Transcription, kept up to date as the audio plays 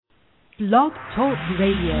Blog Talk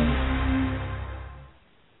Radio.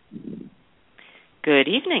 Good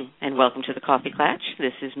evening, and welcome to the Coffee Clatch.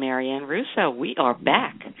 This is Marianne Russo. We are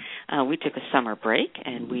back. We took a summer break,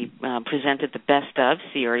 and we presented the Best Of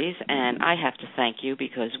series, and I have to thank you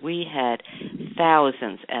because we had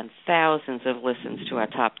thousands and thousands of listens to our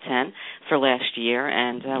top 10 for last year,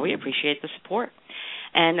 and we appreciate the support.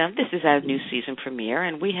 And this is our new season premiere,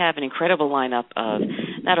 and we have an incredible lineup of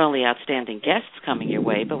not only outstanding guests coming your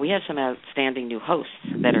way, but we have some outstanding new hosts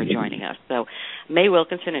that are joining us. So Mae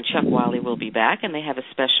Wilkinson and Chuck Wiley will be back, and they have a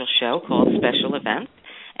special show called Special Events,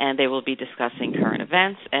 and they will be discussing current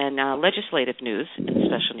events and legislative news in the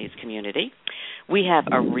special needs community. We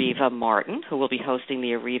have Areva Martin, who will be hosting the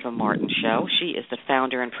Areva Martin Show. She is the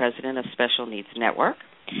founder and president of Special Needs Network.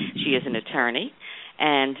 She is an attorney.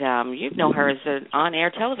 And you know her as an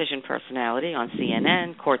on-air television personality on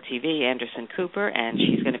CNN, Court TV, Anderson Cooper, and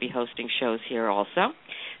she's going to be hosting shows here also.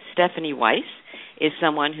 Stephanie Weiss is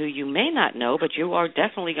someone who you may not know, but you are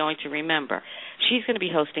definitely going to remember. She's going to be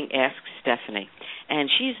hosting Ask Stephanie, and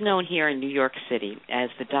she's known here in New York City as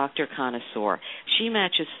the Doctor Connoisseur. She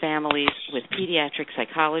matches families with pediatric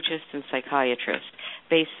psychologists and psychiatrists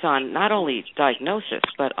based on not only diagnosis,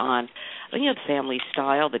 but on the family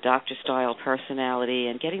style, the doctor style personality,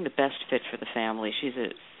 and getting the best fit for the family. She's a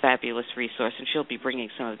fabulous resource, and she'll be bringing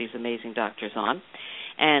some of these amazing doctors on.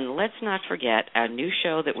 And let's not forget, our new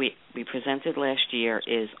show that we presented last year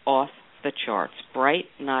is Off the Charts, Bright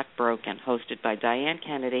Not Broken, hosted by Diane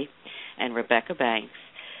Kennedy and Rebecca Banks.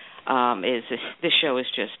 This show is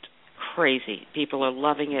just crazy. People are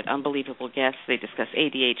loving it, unbelievable guests. They discuss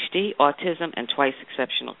ADHD, autism, and twice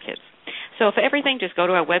exceptional kids. So for everything, just go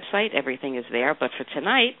to our website. Everything is there. But for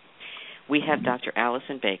tonight, we have Dr.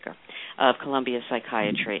 Allison Baker of Columbia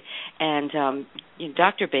Psychiatry. And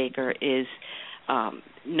Dr. Baker is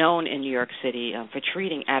known in New York City for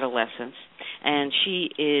treating adolescents, and she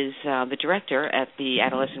is the director at the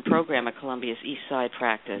Adolescent program at Columbia's Eastside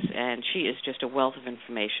practice, and she is just a wealth of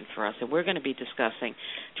information for us. And we're going to be discussing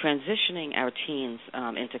transitioning our teens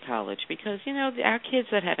into college because, our kids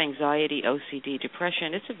that have anxiety, OCD,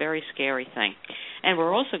 depression, it's a very scary thing. And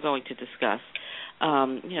we're also going to discuss,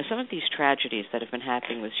 some of these tragedies that have been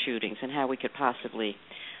happening with shootings and how we could possibly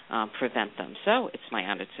prevent them. So it's my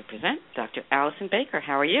honor to present Dr. Allison Baker.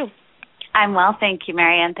 How are you? I'm well, thank you,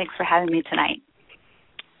 Marianne. Thanks for having me tonight.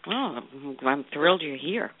 Oh, I'm thrilled you're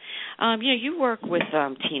here. You work with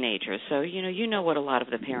teenagers, so you know what a lot of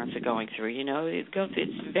the parents are going through.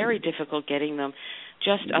 It's very difficult getting them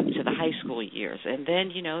just up to the high school years, and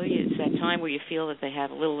then it's that time where you feel that they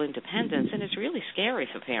have a little independence, and it's really scary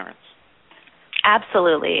for parents.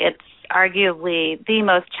 Absolutely, it's arguably the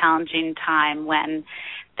most challenging time when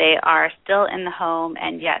they are still in the home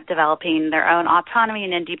and yet developing their own autonomy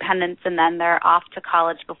and independence, and then they're off to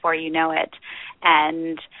college before you know it,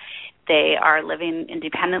 and they are living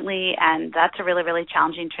independently, and that's a really, really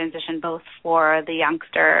challenging transition both for the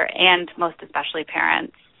youngster and most especially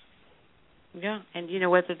parents. Yeah, and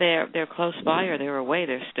whether they're close by or they're away,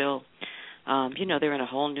 they're still they're in a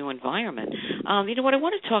whole new environment. What I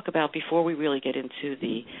want to talk about before we really get into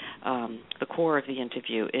the core of the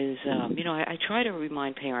interview is, I try to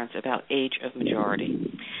remind parents about age of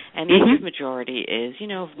majority. And age of majority is,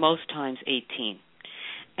 most times 18.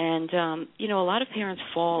 And, a lot of parents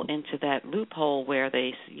fall into that loophole where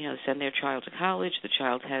they, send their child to college, the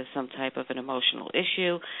child has some type of an emotional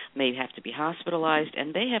issue, may have to be hospitalized,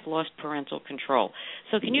 and they have lost parental control.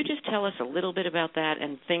 So can you just tell us a little bit about that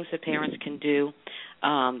and things that parents can do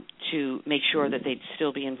to make sure that they'd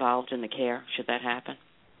still be involved in the care, should that happen?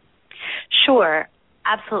 Sure,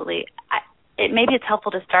 absolutely. Maybe it's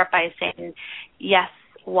helpful to start by saying, yes,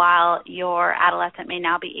 while your adolescent may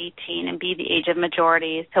now be 18 and be the age of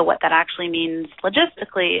majority, so what that actually means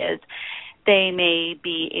logistically is they may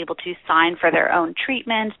be able to sign for their own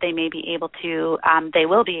treatment, they will be able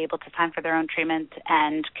to sign for their own treatment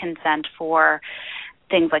and consent for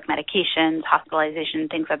things like medications, hospitalization,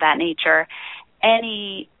 things of that nature.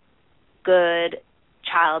 Any good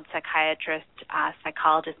child psychiatrist,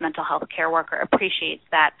 psychologist, mental health care worker appreciates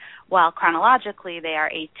that while chronologically they are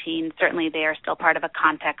 18, certainly they are still part of a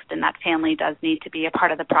context, and that family does need to be a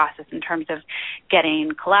part of the process in terms of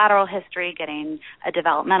getting collateral history, getting a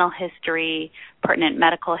developmental history, pertinent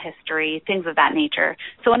medical history, things of that nature.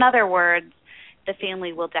 So in other words, the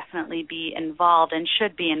family will definitely be involved and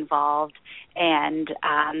should be involved. And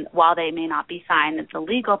while they may not be signed the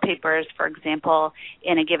legal papers, for example,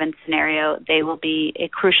 in a given scenario, they will be a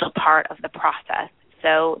crucial part of the process.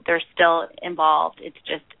 So they're still involved.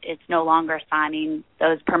 It's no longer signing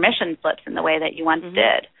those permission slips in the way that you once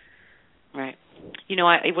did. Right.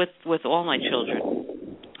 With all my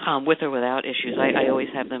children, with or without issues. I always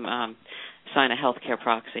have them sign a healthcare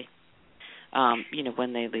proxy,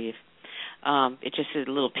 when they leave. It just is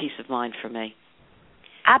a little peace of mind for me.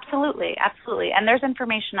 Absolutely, absolutely. And there's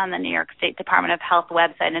information on the New York State Department of Health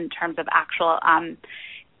website in terms of actual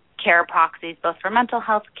care proxies, both for mental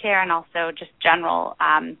health care and also just general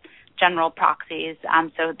proxies.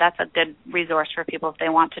 So that's a good resource for people if they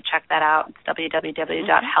want to check that out. It's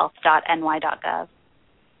www.health.ny.gov.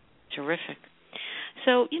 Terrific.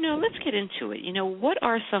 So, let's get into it. What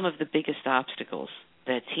are some of the biggest obstacles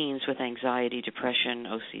that teens with anxiety, depression,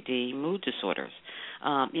 OCD, mood disorders,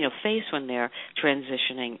 face when they're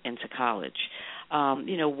transitioning into college?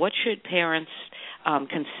 What should parents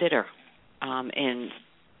consider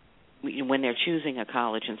when they're choosing a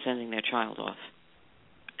college and sending their child off?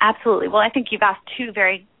 Absolutely. Well, I think you've asked two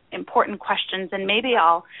very important questions, and maybe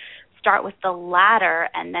I'll start with the latter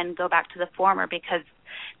and then go back to the former because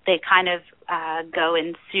they kind of go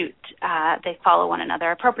in suit. They follow one another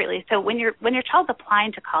appropriately. So when your child's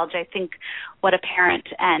applying to college, I think what a parent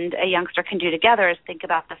and a youngster can do together is think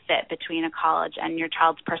about the fit between a college and your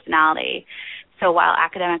child's personality. So while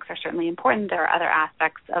academics are certainly important, there are other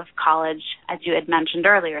aspects of college, as you had mentioned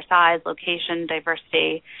earlier, size, location,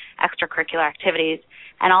 diversity, extracurricular activities,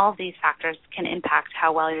 and all of these factors can impact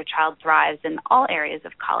how well your child thrives in all areas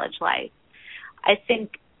of college life. I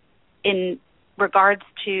think with regards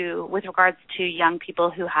to young people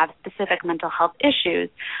who have specific mental health issues,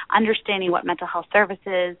 understanding what mental health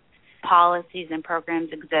services, policies, and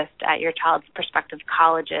programs exist at your child's prospective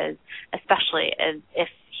colleges, especially if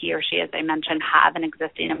he or she, as I mentioned, have an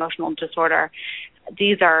existing emotional disorder.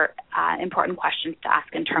 These are important questions to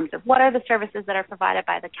ask in terms of what are the services that are provided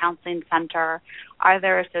by the counseling center, are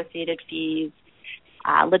there associated fees,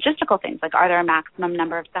 logistical things like are there a maximum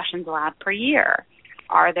number of sessions allowed per year,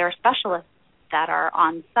 are there specialists that are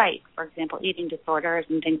on site, for example, eating disorders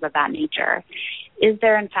and things of that nature. Is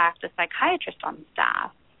there, in fact, a psychiatrist on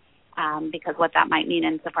staff? Because what that might mean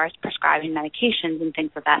insofar as prescribing medications and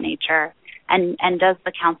things of that nature. And does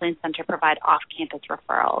the counseling center provide off-campus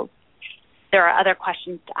referrals? There are other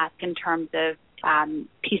questions to ask in terms of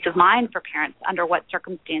peace of mind for parents. Under what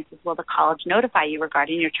circumstances will the college notify you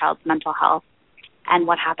regarding your child's mental health? And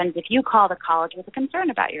what happens if you call the college with a concern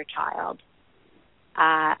about your child?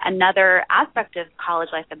 Another aspect of college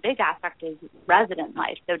life, a big aspect, is resident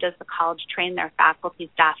life. So does the college train their faculty,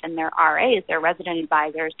 staff, and their RAs, their resident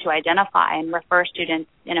advisors, to identify and refer students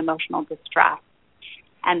in emotional distress?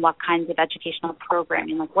 And what kinds of educational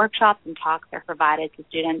programming, like workshops and talks, are provided to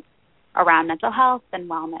students around mental health and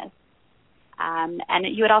wellness?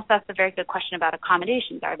 And you would also ask a very good question about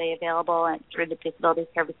accommodations. Are they available through the disability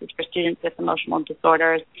services for students with emotional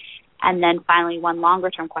disorders? And then finally, one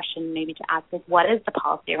longer-term question maybe to ask is, what is the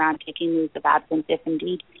policy around taking leaves of absence if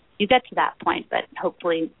indeed you get to that point? But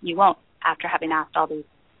hopefully you won't after having asked all these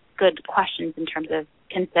good questions in terms of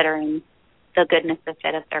considering the goodness of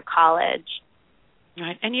fit of their college.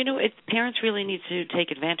 Right. And, parents really need to take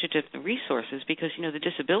advantage of the resources because, the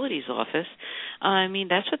disabilities office,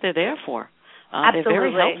 that's what they're there for. Absolutely.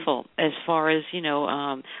 They're very helpful as far as,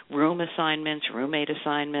 room assignments, roommate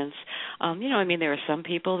assignments. There are some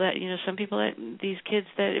people that these kids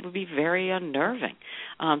that it would be very unnerving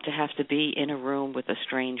to have to be in a room with a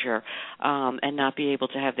stranger and not be able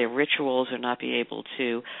to have their rituals or not be able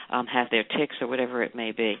to have their tics or whatever it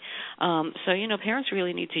may be. Parents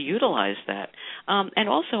really need to utilize that. And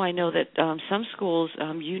also I know that some schools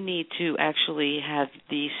you need to actually have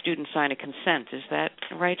the student sign a consent. Is that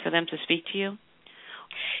right for them to speak to you?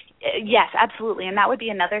 Yes, absolutely. And that would be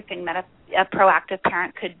another thing that a proactive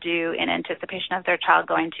parent could do in anticipation of their child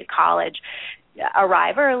going to college.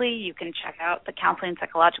 Arrive early. You can check out the Counseling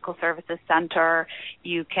Psychological Services Center.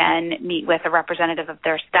 You can meet with a representative of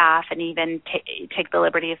their staff and even take the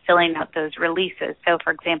liberty of filling out those releases. So,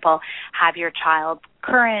 for example, have your child's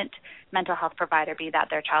current mental health provider, be that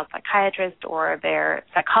their child psychiatrist or their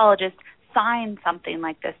psychologist, sign something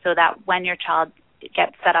like this so that when your child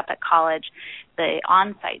gets set up at college, the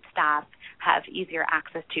on-site staff have easier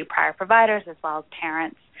access to prior providers as well as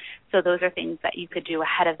parents. So those are things that you could do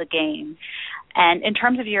ahead of the game. And in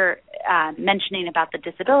terms of your mentioning about the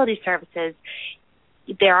disability services,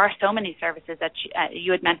 there are so many services that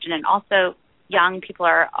you had mentioned, and also young people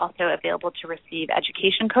are also available to receive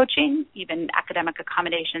education coaching, even academic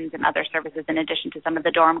accommodations and other services in addition to some of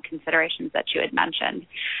the dorm considerations that you had mentioned.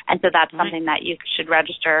 And so that's something that you should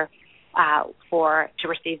register to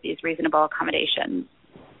receive these reasonable accommodations.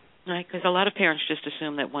 Right, because a lot of parents just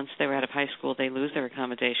assume that once they're out of high school, they lose their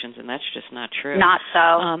accommodations, and that's just not true. Not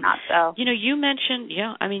so. You mentioned,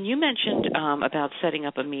 about setting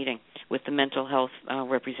up a meeting with the mental health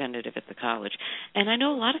representative at the college. And I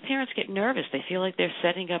know a lot of parents get nervous. They feel like they're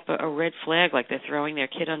setting up a red flag, like they're throwing their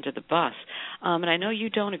kid under the bus. And I know you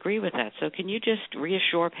don't agree with that. So can you just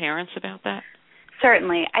reassure parents about that?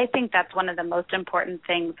 Certainly. I think that's one of the most important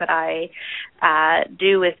things that I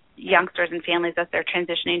do with youngsters and families as they're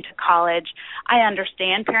transitioning to college. I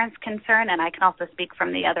understand parents' concern, and I can also speak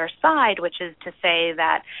from the other side, which is to say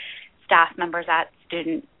that staff members at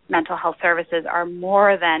student mental health services are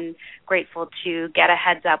more than grateful to get a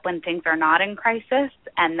heads up when things are not in crisis,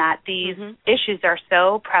 and that these issues are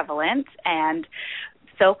so prevalent and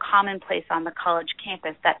so commonplace on the college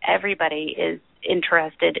campus that everybody is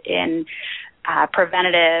interested in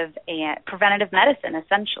preventative medicine,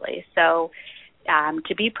 essentially. So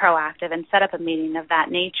to be proactive and set up a meeting of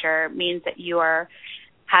that nature means that you are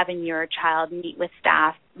having your child meet with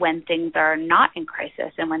staff when things are not in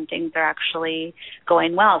crisis and when things are actually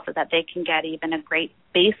going well, so that they can get even a great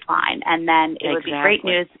baseline. And then it would be great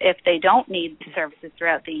news if they don't need services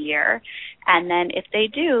throughout the year. And then if they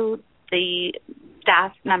do, the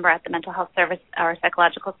staff member at the mental health service or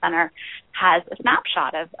psychological center has a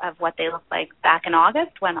snapshot of what they look like back in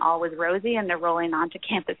August when all was rosy and they're rolling onto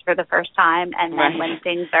campus for the first time, and then when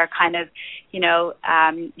things are kind of,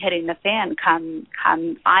 hitting the fan come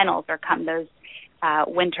finals or come those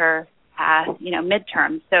winter,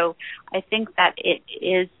 midterms. So I think that it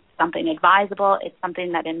is something advisable. It's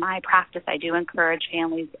something that in my practice I do encourage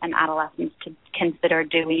families and adolescents to consider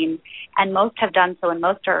doing, and most have done so, and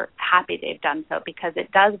most are happy they've done so, because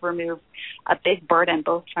it does remove a big burden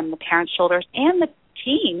both from the parents' shoulders and the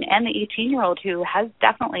teen and the 18-year-old who has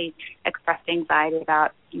definitely expressed anxiety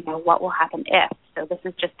about, what will happen if. So this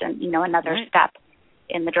is just another step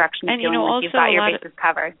in the direction of feeling like you've got your bases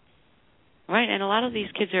covered. Right, and a lot of these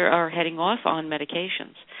kids are heading off on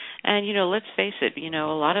medications. And, let's face it, a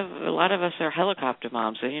lot of us are helicopter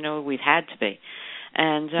moms, so, we've had to be.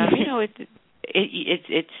 And,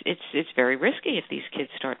 it's very risky if these kids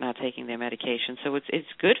start not taking their medication. So it's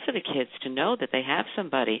good for the kids to know that they have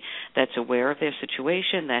somebody that's aware of their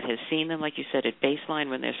situation, that has seen them, like you said, at baseline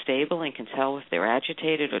when they're stable and can tell if they're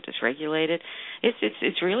agitated or dysregulated.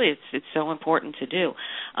 It's so important to do.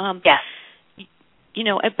 Yes.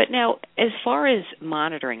 But now, as far as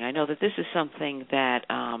monitoring, I know that this is something that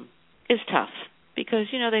is tough because,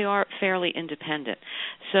 they are fairly independent.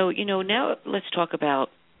 So, now let's talk about,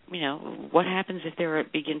 what happens if they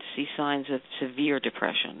begin to see signs of severe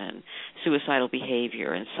depression and suicidal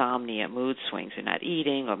behavior, insomnia, mood swings, they're not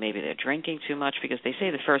eating, or maybe they're drinking too much, because they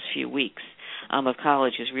say the first few weeks of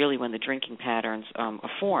college is really when the drinking patterns are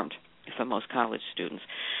formed for most college students.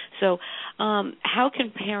 So how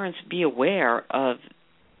can parents be aware of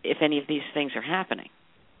if any of these things are happening?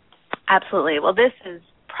 Absolutely. Well, this is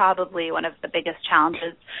probably one of the biggest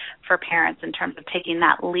challenges for parents in terms of taking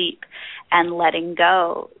that leap and letting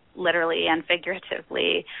go, literally and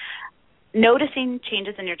figuratively. Noticing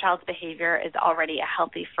changes in your child's behavior is already a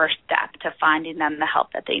healthy first step to finding them the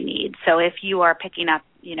help that they need. So if you are picking up,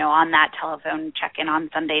 on that telephone check-in on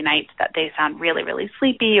Sunday nights that they sound really, really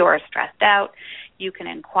sleepy or stressed out, you can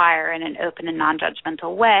inquire in an open and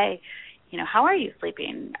non-judgmental way. How are you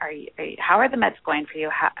sleeping? How are the meds going for you?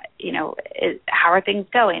 How are things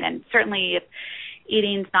going? And certainly if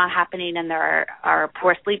eating's not happening and there are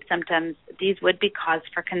poor sleep symptoms, these would be cause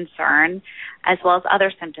for concern, as well as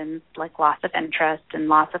other symptoms like loss of interest and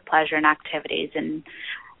loss of pleasure in activities. And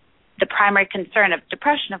the primary concern of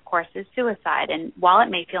depression, of course, is suicide. And while it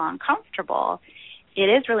may feel uncomfortable, it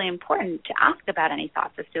is really important to ask about any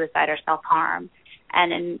thoughts of suicide or self-harm.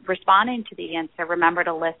 And in responding to the answer, remember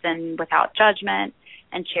to listen without judgment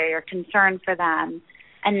and share your concern for them,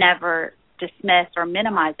 and never dismiss or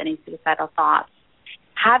minimize any suicidal thoughts.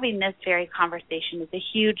 Having this very conversation is a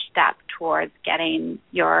huge step towards getting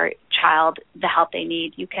your child the help they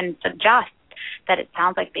need. You can suggest that it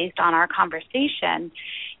sounds like, based on our conversation,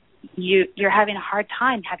 you're having a hard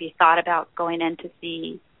time. Have you thought about going in to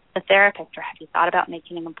see the therapist, or have you thought about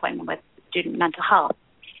making an appointment with student mental health?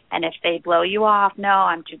 And if they blow you off, no,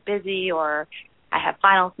 I'm too busy, or I have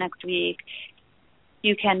finals next week,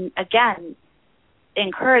 you can, again,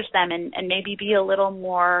 encourage them and maybe be a little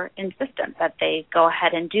more insistent that they go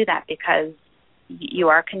ahead and do that, because you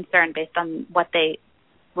are concerned based on what they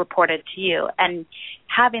reported to you. And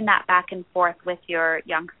having that back and forth with your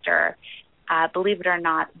youngster, believe it or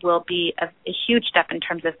not, will be a huge step in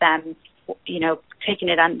terms of them, taking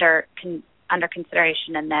it under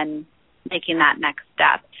consideration and then making that next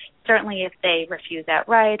step. Certainly if they refuse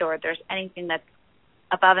outright, or there's anything that's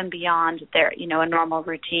above and beyond their, a normal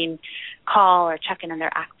routine call or check-in, and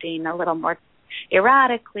they're acting a little more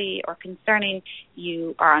erratically or concerning,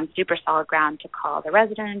 you are on super solid ground to call the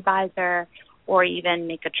resident advisor or even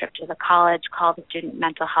make a trip to the college, call the student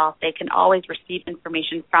mental health. They can always receive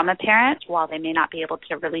information from a parent. While they may not be able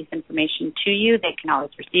to release information to you, they can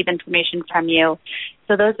always receive information from you.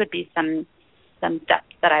 So those would be some steps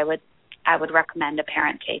that I would recommend a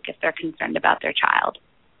parent take if they're concerned about their child.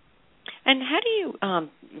 And how do you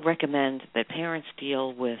recommend that parents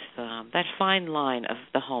deal with that fine line of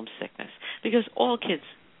the homesickness? Because all kids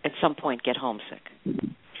at some point get homesick.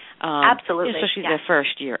 Absolutely. Especially their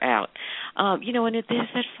first year out. And there's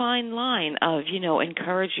that fine line of,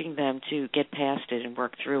 encouraging them to get past it and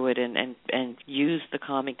work through it and use the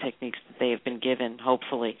calming techniques that they have been given,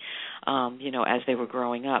 hopefully, as they were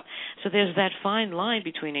growing up. So there's that fine line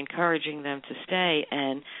between encouraging them to stay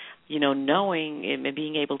and, knowing and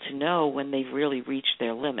being able to know when they've really reached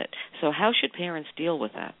their limit. So how should parents deal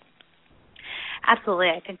with that? Absolutely.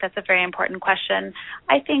 I think that's a very important question.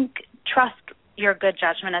 I think trust your good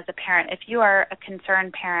judgment as a parent. If you are a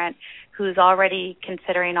concerned parent who's already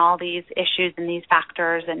considering all these issues and these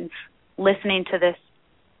factors and listening to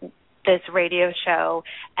this radio show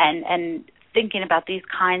and thinking about these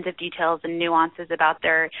kinds of details and nuances about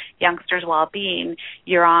their youngsters' well-being,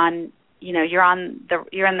 you're in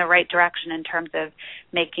the right direction in terms of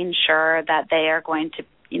making sure that they are going to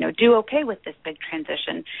do okay with this big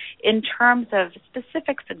transition. In terms of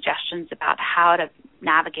specific suggestions about how to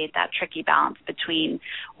navigate that tricky balance between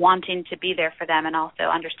wanting to be there for them and also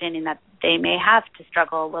understanding that they may have to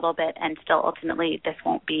struggle a little bit and still ultimately this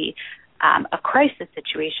won't be a crisis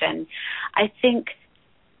situation, I think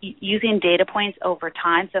using data points over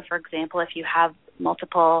time. So, for example, if you have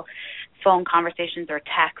multiple phone conversations or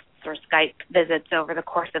texts or Skype visits over the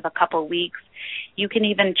course of a couple of weeks, you can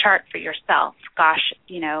even chart for yourself. Gosh,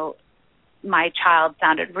 my child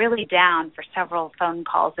sounded really down for several phone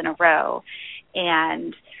calls in a row,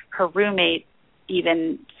 and her roommate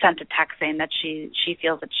even sent a text saying that she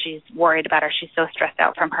feels that she's worried about her. She's so stressed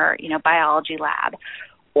out from her, biology lab.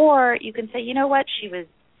 Or you can say, she was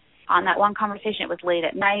on that one conversation, it was late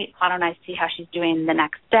at night. Why don't I see how she's doing the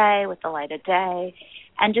next day with the light of day?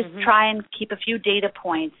 And just try and keep a few data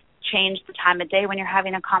points. Change the time of day when you're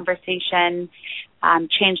having a conversation,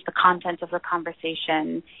 change the content of the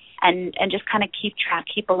conversation, and just kind of keep track,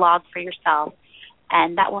 keep a log for yourself.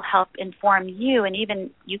 And that will help inform you, and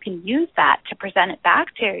even you can use that to present it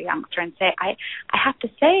back to your youngster and say, I have to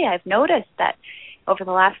say, I've noticed that over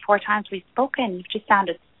the last 4 times we've spoken, you've just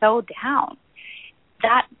sounded so down.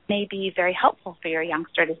 That may be very helpful for your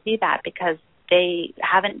youngster to see that because they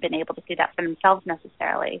haven't been able to see that for themselves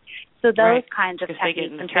necessarily. So those kinds of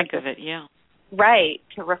techniques in terms of it, right,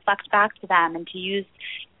 to reflect back to them and to use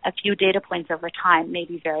a few data points over time may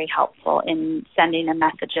be very helpful in sending a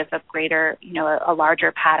message of a greater, a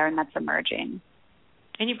larger pattern that's emerging.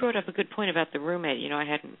 And you brought up a good point about the roommate. I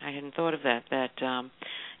hadn't thought of that. That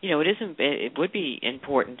it would be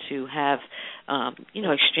important to have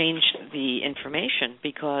exchange the information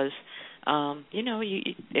because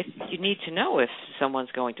you need to know if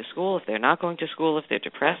someone's going to school, if they're not going to school, if they're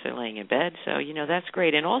depressed, they're laying in bed. So that's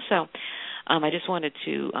great. And also, I just wanted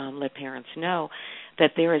to let parents know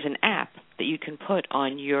that there is an app that you can put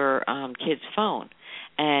on your kid's phone,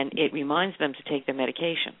 and it reminds them to take their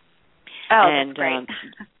medication. Oh, and, that's great.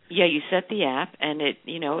 You set the app, and it,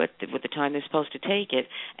 with the time they're supposed to take it,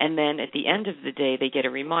 and then at the end of the day, they get a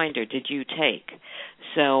reminder, did you take?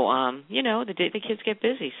 So, the kids get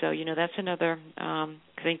busy. So, that's another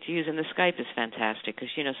thing to use, and the Skype is fantastic because,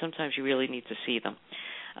 sometimes you really need to see them,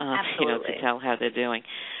 Absolutely. to tell how they're doing.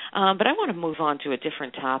 But I want to move on to a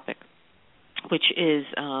different topic, which is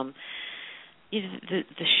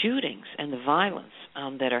the shootings and the violence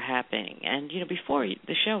that are happening. And, before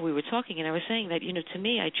the show we were talking, and I was saying that, to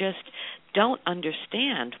me, I just don't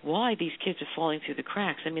understand why these kids are falling through the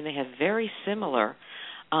cracks. I mean, they have very similar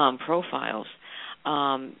profiles,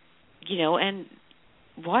 and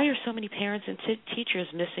why are so many parents and teachers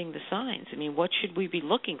missing the signs? I mean, what should we be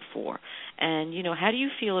looking for? And, how do you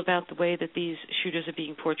feel about the way that these shooters are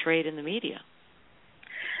being portrayed in the media?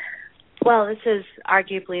 Well, this is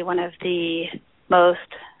arguably one of the most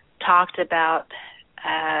talked about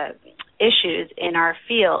issues in our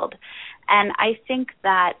field. And I think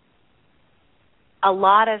that in a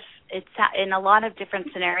lot of different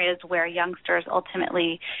scenarios where youngsters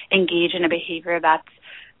ultimately engage in a behavior that's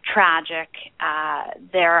tragic,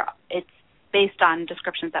 it's based on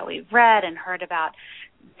descriptions that we've read and heard about.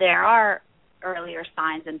 There are earlier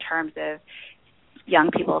signs in terms of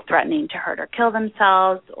young people threatening to hurt or kill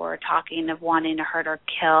themselves or talking of wanting to hurt or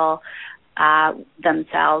kill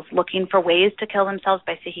themselves, looking for ways to kill themselves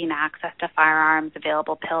by seeking access to firearms,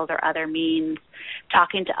 available pills, or other means,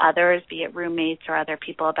 talking to others, be it roommates or other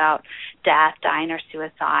people, about death, dying, or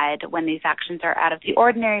suicide when these actions are out of the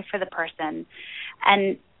ordinary for the person.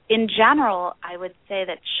 And in general, I would say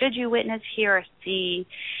that should you witness, hear, or see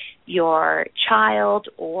your child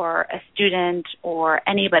or a student or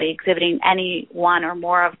anybody exhibiting any one or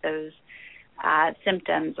more of those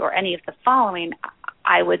symptoms or any of the following,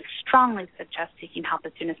 I would strongly suggest seeking help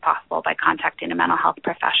as soon as possible by contacting a mental health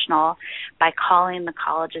professional, by calling the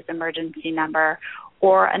college's emergency number,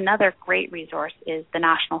 or another great resource is the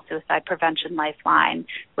National Suicide Prevention Lifeline,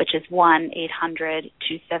 which is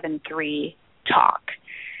 1-800-273-TALK.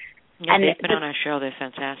 Yeah, they've been on our show. They're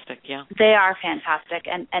fantastic, yeah. They are fantastic.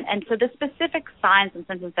 And so the specific signs and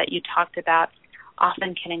symptoms that you talked about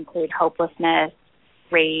often can include hopelessness,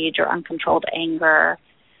 rage or uncontrolled anger,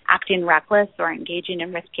 acting reckless or engaging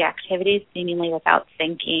in risky activities seemingly without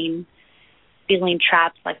thinking, feeling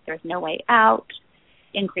trapped like there's no way out,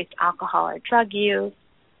 increased alcohol or drug use,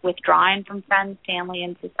 withdrawing from friends, family,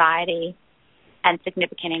 and society, and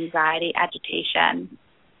significant anxiety, agitation,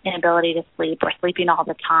 inability to sleep or sleeping all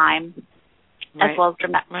the time, as well as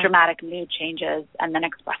dramatic mood changes, and then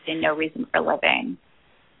expressing no reason for living.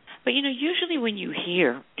 But, usually when you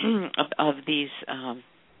hear of these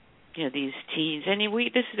these teens, and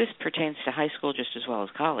this pertains to high school just as well as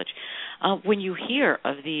college. When you hear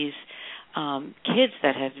of these kids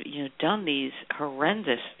that have done these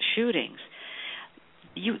horrendous shootings,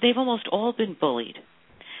 they've almost all been bullied.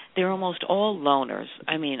 They're almost all loners.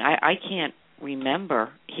 I mean, I can't remember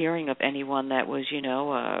hearing of anyone that was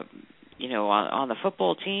on the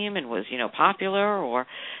football team and was popular, or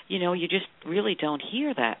you just really don't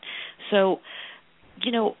hear that. So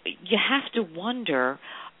you have to wonder,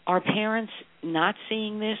 are parents not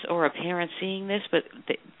seeing this, or are parents seeing this, but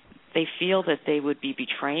they feel that they would be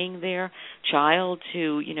betraying their child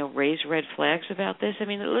to, raise red flags about this? I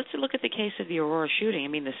mean, let's look at the case of the Aurora shooting. I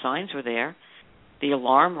mean, the signs were there, the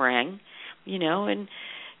alarm rang, and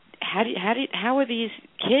how are these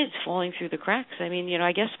kids falling through the cracks? I mean,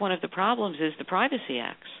 I guess one of the problems is the Privacy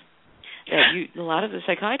Acts. That a lot of the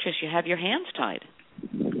psychiatrists, you have your hands tied.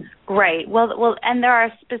 Right. Well, and there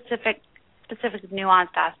are specific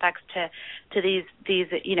nuanced aspects to these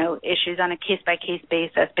issues on a case-by-case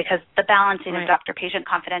basis, because the balancing of doctor-patient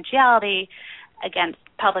confidentiality against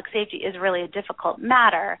public safety is really a difficult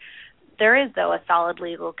matter. There is, though, a solid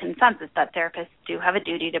legal consensus that therapists do have a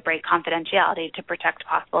duty to break confidentiality to protect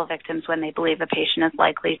possible victims when they believe a patient is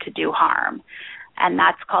likely to do harm. And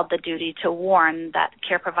that's called the duty to warn. That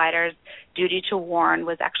care provider's duty to warn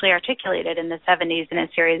was actually articulated in the 70s in a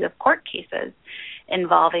series of court cases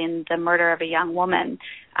involving the murder of a young woman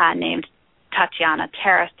named Tatiana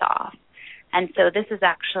Tarasov. And so this is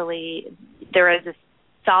actually, there is a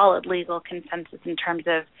solid legal consensus in terms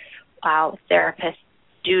of therapists'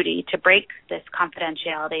 duty to break this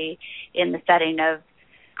confidentiality in the setting of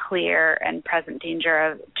clear and present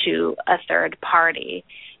danger to a third party.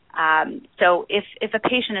 So if a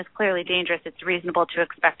patient is clearly dangerous, it's reasonable to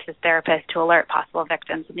expect his therapist to alert possible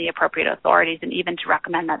victims and the appropriate authorities, and even to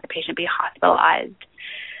recommend that the patient be hospitalized.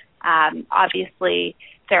 Obviously,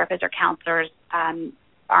 therapists or counselors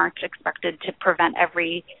aren't expected to prevent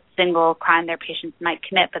every single crime their patients might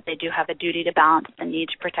commit, but they do have a duty to balance the need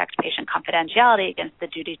to protect patient confidentiality against the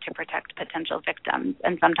duty to protect potential victims,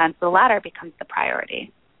 and sometimes the latter becomes the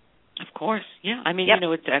priority. Of course, yeah. I mean, I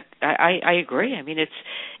agree. I mean,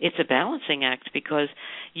 it's a balancing act, because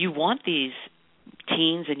you want these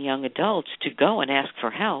teens and young adults to go and ask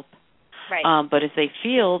for help. Right. But if they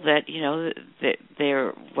feel that that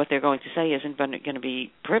what they're going to say isn't going to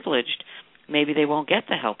be privileged, maybe they won't get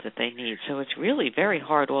the help that they need. So it's really very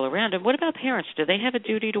hard all around. And what about parents? Do they have a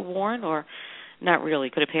duty to warn, or not really?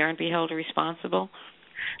 Could a parent be held responsible?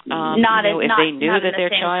 If they knew that their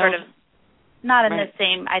child. Not in the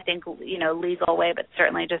same, I think, legal way, but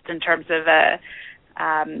certainly just in terms of a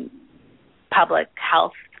public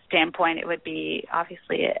health standpoint, it would be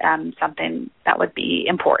obviously something that would be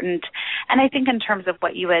important. And I think in terms of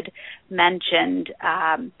what you had mentioned,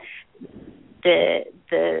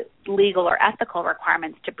 the legal or ethical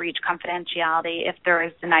requirements to breach confidentiality, if there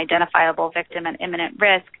is an identifiable victim and imminent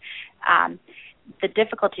risk, the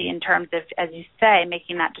difficulty in terms of, as you say,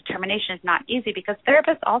 making that determination is not easy, because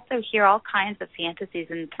therapists also hear all kinds of fantasies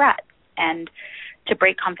and threats. And to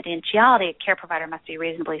break confidentiality, a care provider must be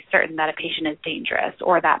reasonably certain that a patient is dangerous,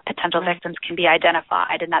 or that potential victims can be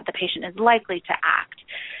identified, and that the patient is likely to act.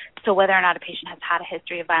 So whether or not a patient has had a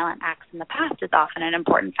history of violent acts in the past is often an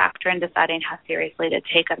important factor in deciding how seriously to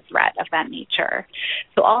take a threat of that nature.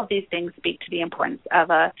 So all of these things speak to the importance of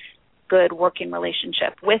a good working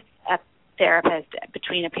relationship with a therapist,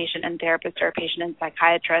 between a patient and therapist or a patient and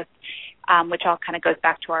psychiatrist, which all kind of goes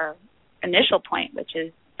back to our initial point, which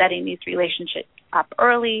is setting these relationships up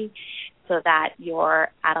early so that your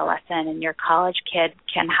adolescent and your college kid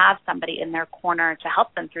can have somebody in their corner to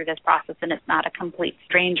help them through this process, and it's not a complete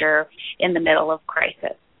stranger in the middle of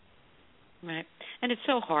crisis. Right. And it's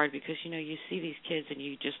so hard because, you see these kids and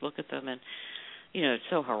you just look at them and, it's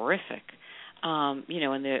so horrific,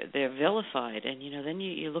 and they're vilified. And, then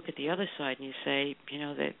you look at the other side and you say,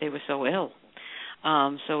 they were so ill.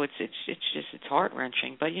 So it's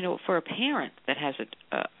heart-wrenching. But, for a parent that has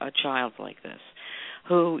a child like this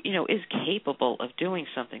who, is capable of doing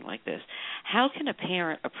something like this, how can a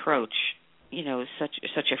parent approach,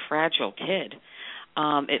 such a fragile kid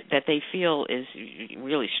that they feel is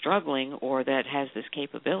really struggling or that has this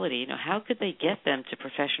capability? How could they get them to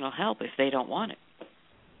professional help if they don't want it?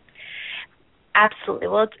 Absolutely.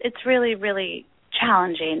 Well, it's really, really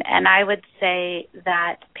challenging, and I would say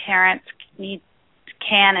that parents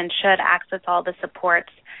can and should access all the supports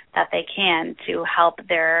that they can to help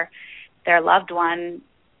their loved one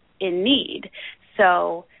in need.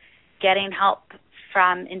 So getting help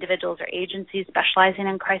from individuals or agencies specializing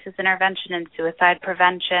in crisis intervention and suicide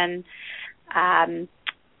prevention,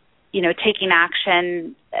 taking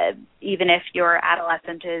action even if your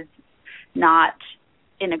adolescent is not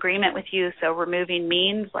in agreement with you, so removing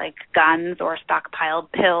means like guns or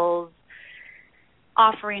stockpiled pills,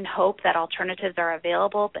 offering hope that alternatives are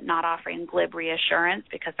available, but not offering glib reassurance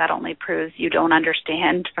because that only proves you don't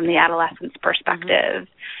understand from the adolescent's perspective.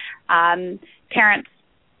 Mm-hmm. Parents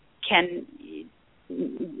can,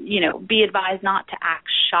 be advised not to act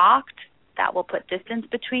shocked. That will put distance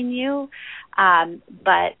between you,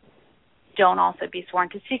 but don't also be sworn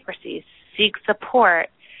to secrecy. Seek support.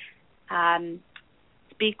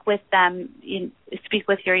 Speak with them. Speak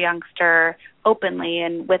with your youngster openly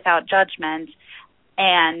and without judgment,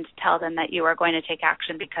 and tell them that you are going to take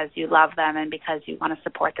action because you love them and because you want to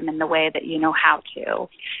support them in the way that you know how to.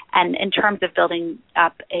 And in terms of building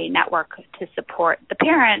up a network to support the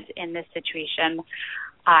parent in this situation,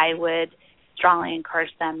 I would strongly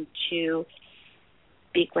encourage them to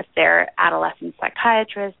speak with their adolescent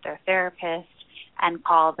psychiatrist, their therapist, and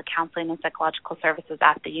call the counseling and psychological services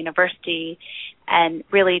at the university and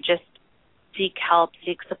really just seek help,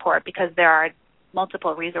 seek support, because there are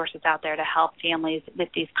multiple resources out there to help families with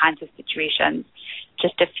these kinds of situations.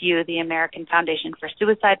 Just a few: the American Foundation for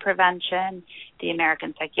Suicide Prevention, the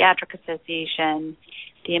American Psychiatric Association,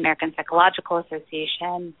 the American Psychological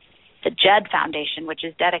Association, the JED Foundation, which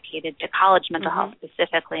is dedicated to college mental health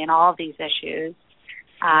specifically and all of these issues,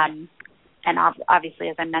 and obviously,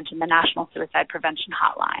 as I mentioned, the National Suicide Prevention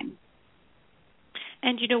Hotline.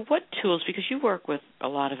 And, what tools, because you work with a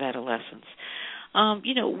lot of adolescents,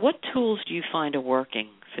 what tools do you find are working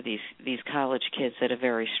for these college kids that are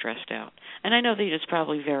very stressed out? And I know that it's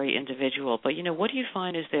probably very individual, but, what do you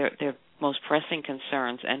find is their most pressing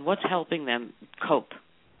concerns, and what's helping them cope?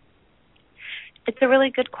 It's a really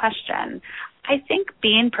good question. I think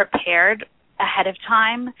being prepared ahead of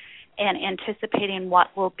time and anticipating what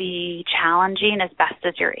will be challenging as best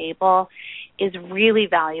as you're able is really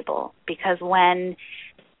valuable, because when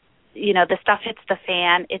the stuff hits the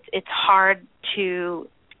fan, it's hard to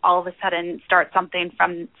all of a sudden start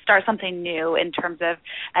something new in terms of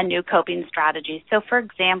a new coping strategy. So, for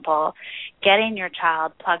example, getting your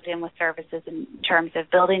child plugged in with services in terms of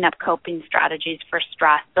building up coping strategies for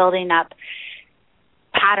stress, building up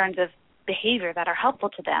patterns of behavior that are helpful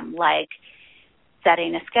to them, like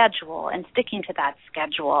setting a schedule and sticking to that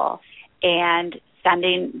schedule, and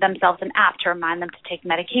sending themselves an app to remind them to take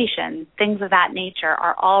medication. Things of that nature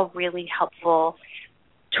are all really helpful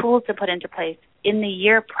tools to put into place in the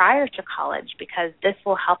year prior to college, because this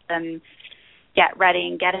will help them get ready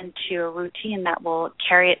and get into a routine that will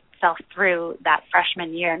carry itself through that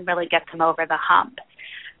freshman year and really get them over the hump.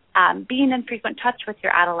 Being in frequent touch with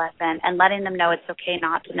your adolescent and letting them know it's okay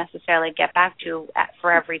not to necessarily get back to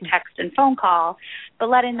for every text and phone call, but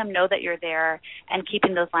letting them know that you're there and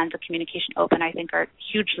keeping those lines of communication open, I think, are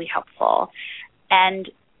hugely helpful. And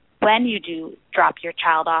when you do drop your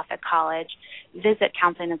child off at college, visit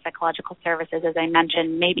counseling and psychological services, as I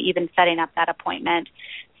mentioned, maybe even setting up that appointment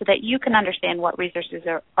so that you can understand what resources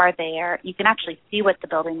are there. You can actually see what the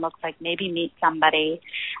building looks like, maybe meet somebody,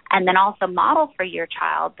 and then also model for your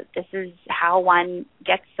child that this is how one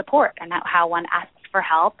gets support and how one asks for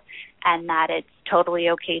help, and that it's totally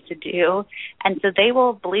okay to do. And so they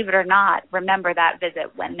will, believe it or not, remember that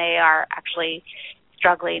visit when they are actually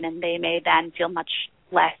struggling, and they may then feel much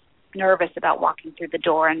less nervous about walking through the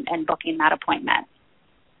door and booking that appointment.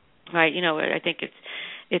 Right. I think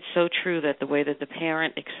it's so true that the way that the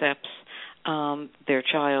parent accepts their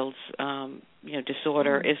child's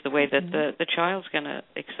disorder is the way that the child's going to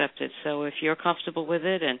accept it. So if you're comfortable with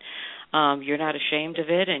it and you're not ashamed of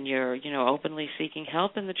it and you're openly seeking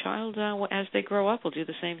help, and the child as they grow up will do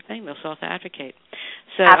the same thing. They'll self-advocate.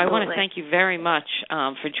 So Absolutely. I want to thank you very much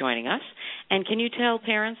for joining us. And can you tell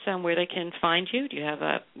parents where they can find you? Do you have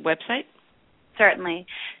a website? Certainly.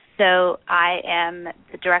 So I am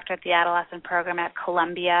the director of the Adolescent program at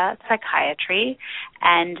Columbia Psychiatry,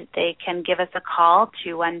 and they can give us a call,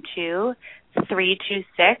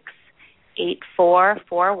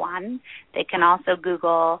 212-326-8441. They can also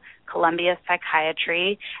Google Columbia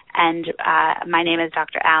Psychiatry, and my name is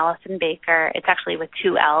Dr. Allison Baker. It's actually with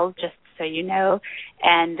 2 L's, just so you know,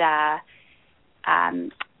 and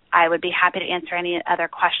I would be happy to answer any other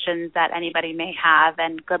questions that anybody may have,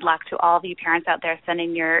 and good luck to all of you parents out there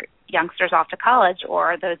sending your youngsters off to college,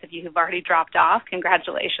 or those of you who've already dropped off,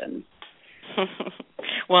 congratulations.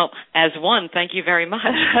 Well, as one, thank you very much.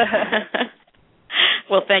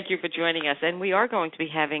 Well, thank you for joining us. And we are going to be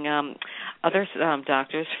having other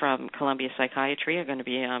doctors from Columbia Psychiatry are going to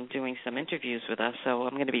be doing some interviews with us, so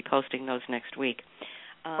I'm going to be posting those next week.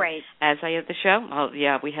 Great. As I end the show,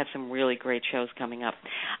 we have some really great shows coming up.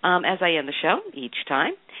 As I end the show, each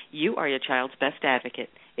time, you are your child's best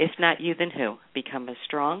advocate. If not you, then who? Become a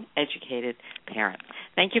strong, educated parent.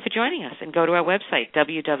 Thank you for joining us, and go to our website,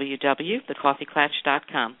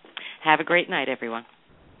 www.thecoffeeclatch.com. Have a great night, everyone.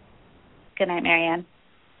 Good night, Marianne.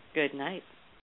 Good night.